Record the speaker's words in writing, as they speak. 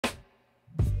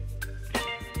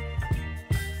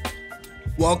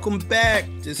Welcome back.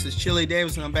 This is Chili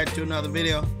Davis, and I'm back to another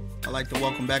video. I'd like to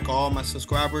welcome back all my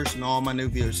subscribers and all my new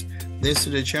viewers. This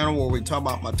is the channel where we talk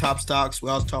about my top stocks. We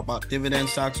also talk about dividend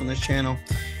stocks on this channel,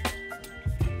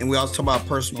 and we also talk about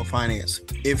personal finance.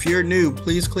 If you're new,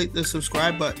 please click the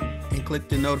subscribe button and click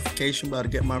the notification bell to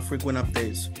get my frequent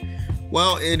updates.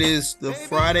 Well, it is the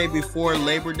Friday before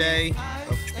Labor Day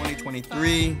of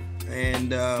 2023,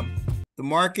 and the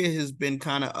market has been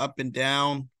kind of up and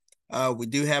down. We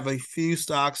do have a few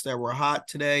stocks that were hot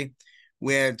today.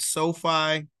 We had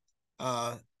SoFi,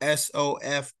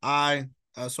 SoFi,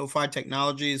 SoFi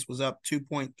Technologies was up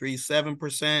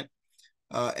 2.37%.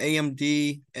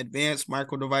 AMD Advanced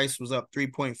Micro Device was up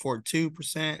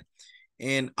 3.42%.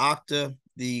 And Okta,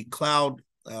 the cloud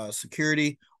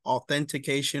security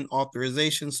authentication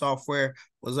authorization software,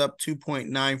 was up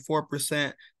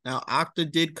 2.94%. Now, Okta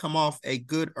did come off a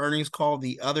good earnings call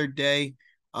the other day.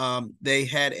 They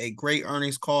had a great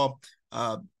earnings call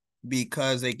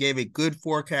because they gave a good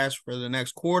forecast for the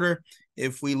next quarter.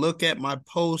 If we look at my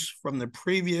post from the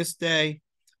previous day,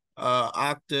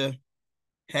 Okta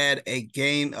had a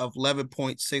gain of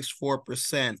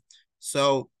 11.64%.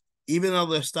 So even though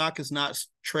the stock is not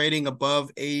trading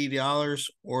above $80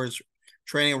 or is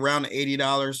trading around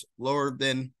 $80, lower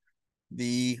than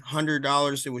the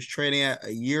 $100 it was trading at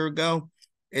a year ago,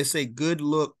 it's a good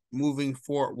look moving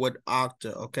forward with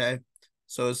Okta, okay?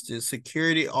 So it's the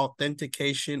security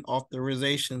authentication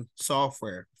authorization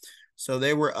software. So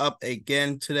they were up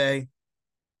again today,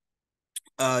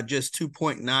 just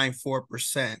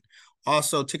 2.94%.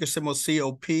 Also, ticker symbol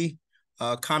COP,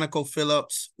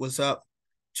 ConocoPhillips was up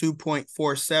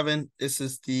 2.47. This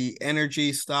is the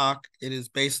energy stock. It is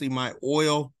basically my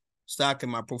oil stock in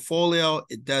my portfolio.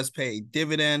 It does pay a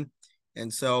dividend,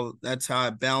 and so that's how I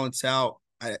balance out.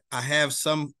 I have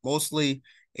some, mostly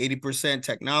 80%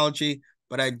 technology,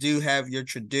 but I do have your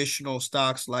traditional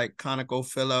stocks like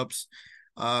ConocoPhillips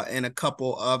and a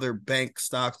couple other bank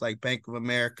stocks like Bank of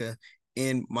America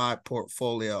in my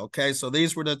portfolio. Okay, so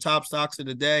these were the top stocks of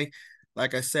the day.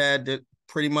 Like I said, that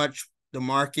pretty much the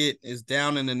market is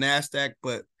down in the NASDAQ,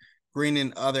 but green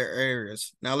in other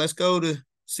areas. Now let's go to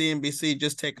CNBC,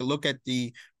 just take a look at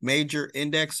the major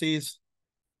indexes.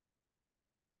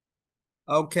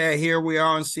 Okay, here we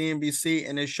are on CNBC,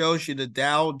 and it shows you the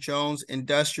Dow Jones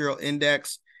Industrial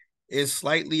Index is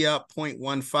slightly up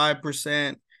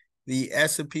 0.15%. The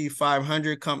S&P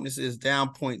 500 companies is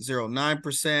down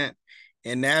 0.09%,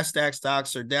 and NASDAQ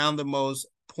stocks are down the most,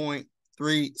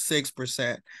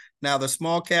 0.36%. Now, the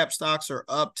small cap stocks are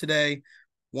up today,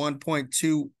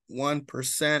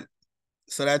 1.21%.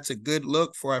 So that's a good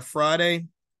look for a Friday.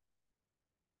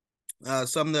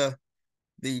 Some of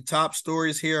the top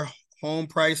stories here: home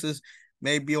prices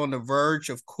may be on the verge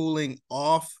of cooling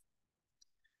off.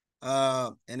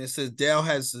 And it says Dell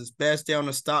has its best day on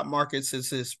the stock market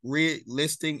since its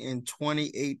relisting in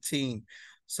 2018.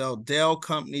 So Dell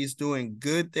company's doing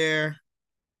good there.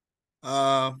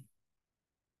 And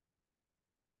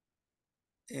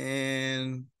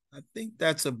I think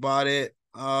that's about it.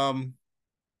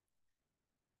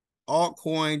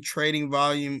 Altcoin trading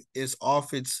volume is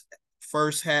off its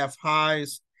first half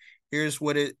highs. Here's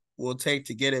what it will take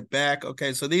to get it back.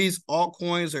 Okay, so these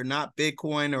altcoins are not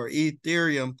Bitcoin or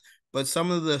Ethereum, but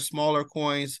some of the smaller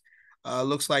coins,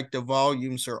 looks like the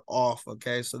volumes are off.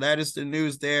 Okay, so that is the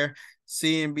news there.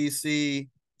 CNBC,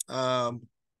 home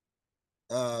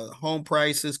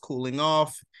prices cooling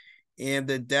off, and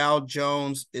the Dow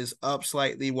Jones is up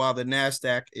slightly while the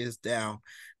NASDAQ is down.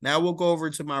 Now we'll go over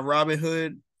to my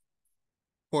Robinhood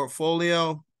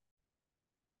portfolio.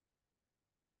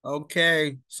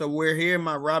 Okay, so we're here in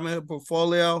my Robinhood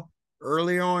portfolio.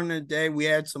 Earlier on in the day, we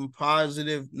had some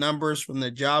positive numbers from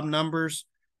the job numbers.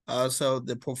 So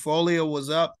the portfolio was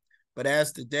up, but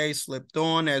as the day slipped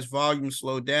on, as volume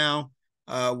slowed down,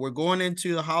 we're going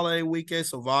into the holiday weekend,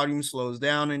 so volume slows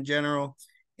down in general,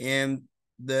 and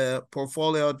the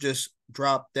portfolio just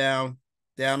dropped down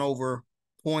over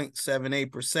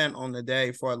 0.78% on the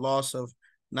day for a loss of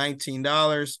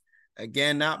 $19.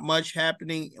 Again, not much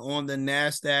happening on the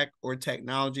NASDAQ or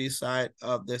technology side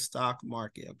of the stock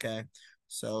market, okay?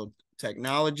 So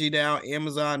technology down,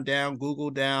 Amazon down,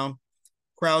 Google down,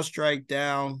 CrowdStrike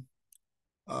down.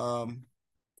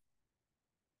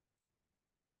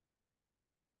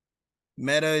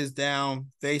 Meta is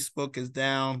down, Facebook is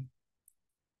down,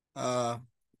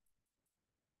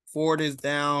 Ford is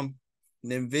down,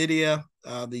 Nvidia,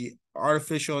 the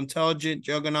artificial intelligence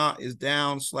juggernaut, is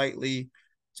down slightly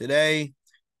today.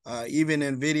 Even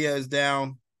Nvidia is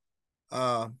down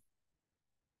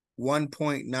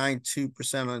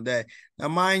 1.92% on the day. Now,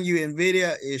 mind you,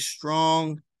 Nvidia is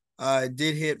strong It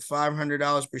did hit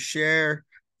 $500 per share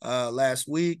last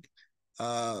week.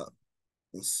 Let's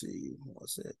see, what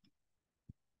was it?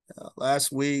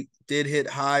 Last week did hit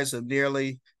highs of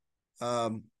nearly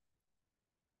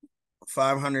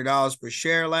 $500 per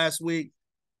share last week.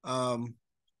 And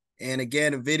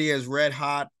again, Nvidia is red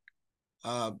hot.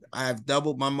 I have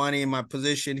doubled my money in my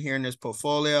position here in this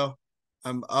portfolio.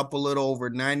 I'm up a little over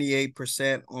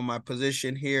 98% on my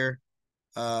position here.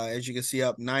 As you can see,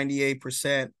 up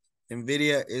 98%.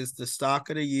 Nvidia is the stock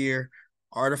of the year.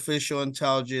 Artificial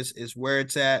intelligence is where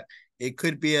it's at. It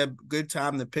could be a good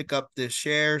time to pick up the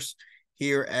shares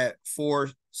here at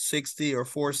 $460 or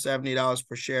 $470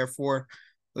 per share.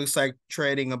 Looks like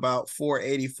trading about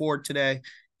 $484 today.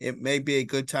 It may be a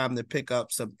good time to pick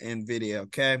up some Nvidia,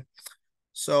 okay?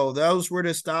 So those were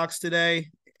the stocks today.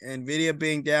 Nvidia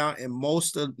being down, and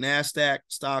most of NASDAQ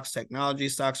stocks, technology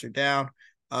stocks are down.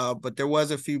 But there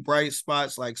was a few bright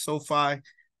spots like SoFi.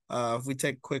 If we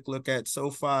take a quick look at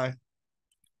SoFi,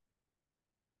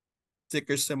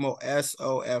 ticker symbol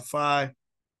SOFI,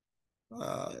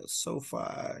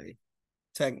 SoFi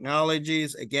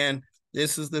Technologies. Again,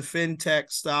 this is the fintech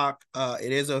stock.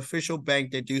 It is an official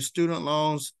bank. They do student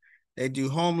loans, they do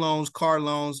home loans, car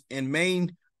loans, and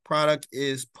main product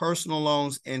is personal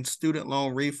loans and student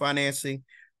loan refinancing.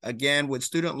 Again, with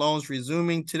student loans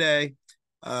resuming today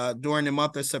during the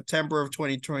month of September of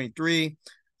 2023, I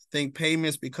think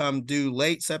payments become due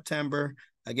late September.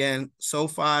 Again,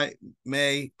 SoFi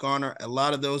may garner a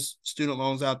lot of those student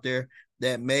loans out there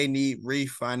that may need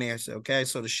refinancing. Okay,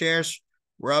 so the shares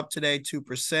were up today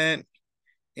 2%,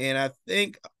 and I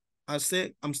think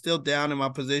I'm still down in my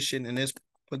position in this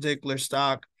particular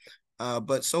stock.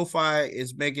 But SoFi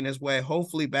is making its way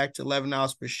hopefully back to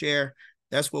 $11 per share.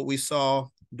 That's what we saw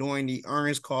during the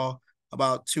earnings call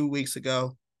about 2 weeks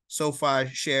ago. SoFi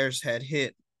shares had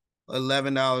hit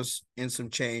 $11 and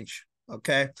some change.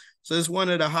 Okay, so this is one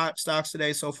of the hot stocks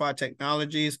today, SoFi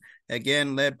Technologies,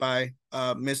 again led by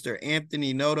Mr.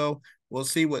 Anthony Noto. We'll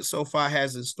see what SoFi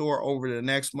has in store over the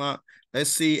next month. Let's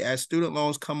see, as student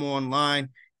loans come online,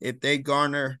 if they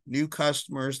garner new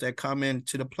customers that come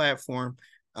into the platform,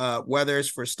 whether it's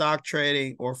for stock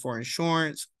trading or for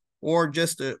insurance or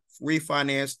just to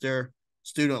refinance their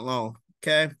student loan.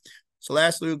 Okay, so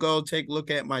lastly, we'll go take a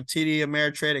look at my TD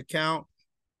Ameritrade account.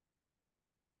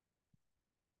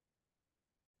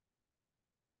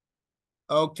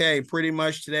 Okay, pretty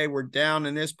much today we're down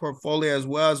in this portfolio as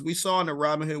well. As we saw in the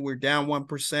Robinhood, we're down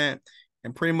 1%,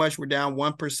 and pretty much we're down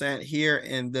 1% here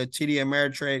in the TD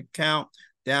Ameritrade account,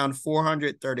 down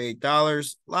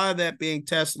 $438. A lot of that being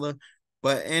Tesla,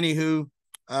 but anywho,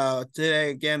 today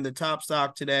again, the top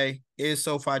stock today is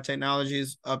SoFi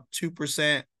Technologies, up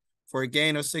 2% for a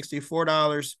gain of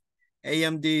 $64.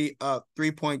 AMD up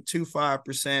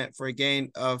 3.25% for a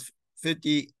gain of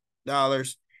 $50,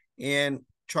 and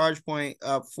ChargePoint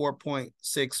up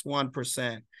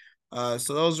 4.61%.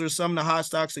 So those are some of the hot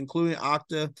stocks, including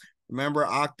Okta. Remember,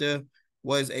 Okta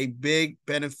was a big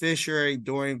beneficiary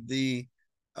during the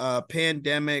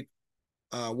pandemic.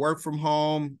 Work from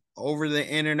home, over the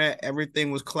internet,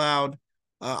 everything was cloud.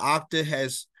 Okta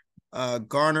has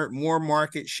garnered more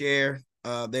market share.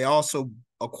 They also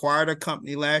acquired a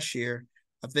company last year.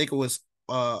 I think it was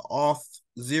off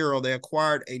zero. They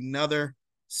acquired another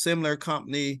similar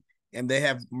company, and they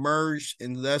have merged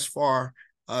and thus far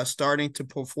starting to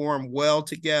perform well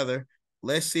together.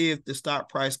 Let's see if the stock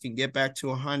price can get back to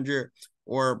 100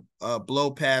 or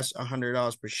blow past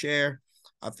 $100 per share.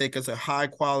 I think it's a high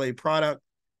quality product.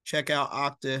 Check out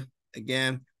Okta.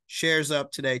 Again, shares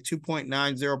up today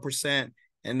 2.90%,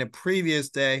 and the previous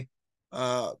day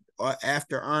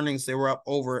after earnings they were up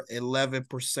over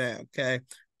 11%. Okay,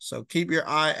 so keep your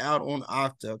eye out on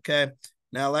Okta. Okay,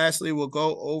 now lastly we'll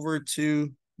go over to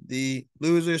the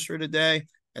losers for today.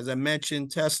 As I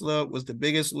mentioned, Tesla was the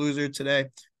biggest loser today.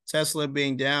 Tesla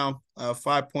being down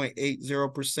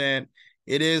 5.80%.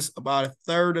 It is about a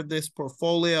third of this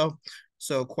portfolio,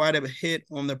 so quite a hit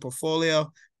on the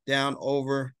portfolio, down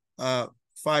over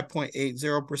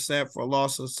 5.80% for a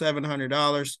loss of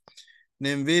 $700.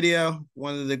 Nvidia,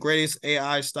 one of the greatest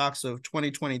AI stocks of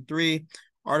 2023,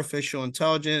 artificial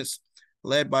intelligence,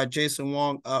 led by Jason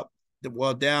Wong, down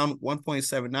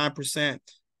 1.79%.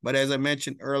 But as I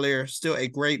mentioned earlier, still a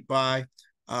great buy.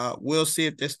 We'll see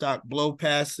if this stock blow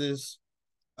passes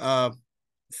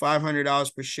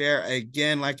 $500 per share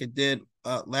again, like it did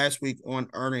last week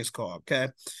on earnings call. Okay,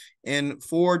 and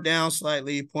Ford down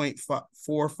slightly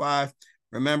 0.45.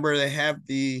 Remember, they have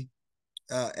the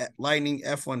Lightning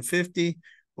F-150.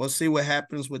 We'll see what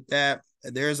happens with that.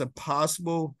 There's a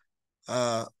possible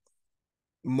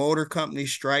motor company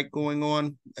strike going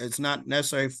on. It's not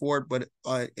necessarily Ford, but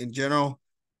in general,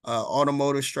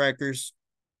 automotive strikers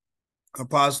are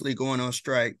possibly going on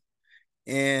strike.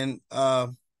 And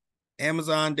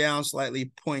Amazon down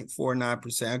slightly,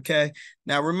 0.49%. Okay.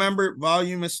 Now remember,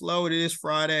 volume is slow. It is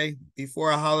Friday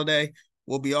before a holiday.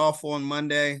 We'll be off on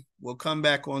Monday. We'll come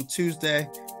back on Tuesday.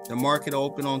 The market will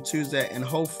open on Tuesday, and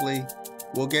hopefully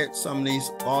we'll get some of these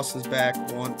losses back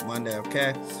on Monday.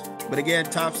 Okay. But again,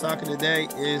 top stock of the day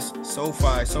is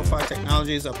SoFi. SoFi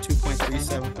Technology is up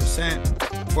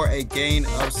 2.37% for a gain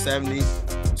of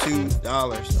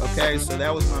 $72. Okay, so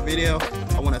that was my video.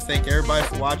 I want to thank everybody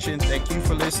for watching. Thank you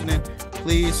for listening.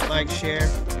 Please like, share.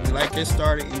 If you'd like to get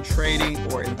started in trading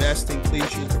or investing,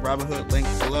 please use the Robinhood link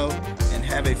below, and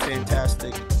have a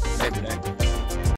fantastic Labor Day.